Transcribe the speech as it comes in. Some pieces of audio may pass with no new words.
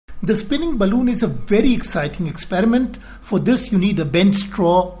The spinning balloon is a very exciting experiment. For this you need a bent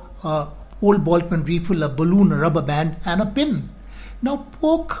straw, a old ball pen refill, a balloon, a rubber band and a pin. Now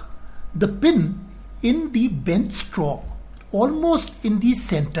poke the pin in the bent straw, almost in the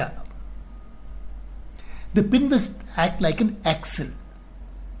center. The pin will act like an axle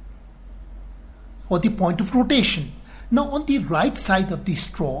or the point of rotation. Now on the right side of the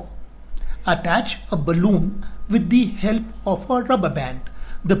straw, attach a balloon with the help of a rubber band.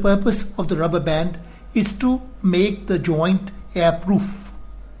 The purpose of the rubber band is to make the joint airproof.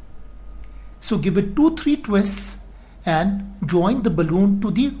 So give it 2-3 twists and join the balloon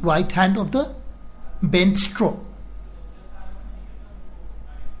to the right hand of the bent straw.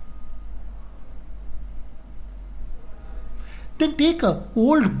 Then take a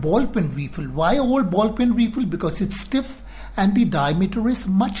old ball pen refill. Why a old ball pen refill? Because it's stiff and the diameter is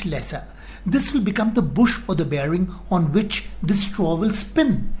much lesser. This will become the bush or the bearing on which the straw will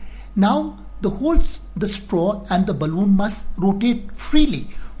spin. Now the straw and the balloon must rotate freely.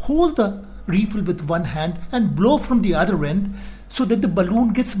 Hold the refill with one hand and blow from the other end so that the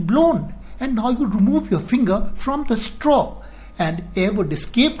balloon gets blown. And now you remove your finger from the straw and air would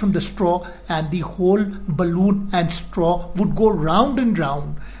escape from the straw and the whole balloon and straw would go round and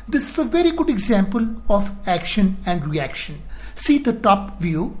round. This is a very good example of action and reaction. See the top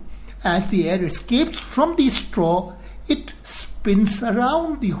view. As the air escapes from the straw, it spins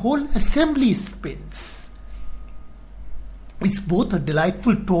around, the whole assembly spins. It's both a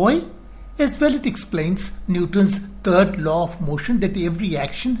delightful toy as well it explains Newton's third law of motion, that every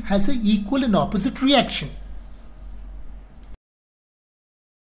action has an equal and opposite reaction.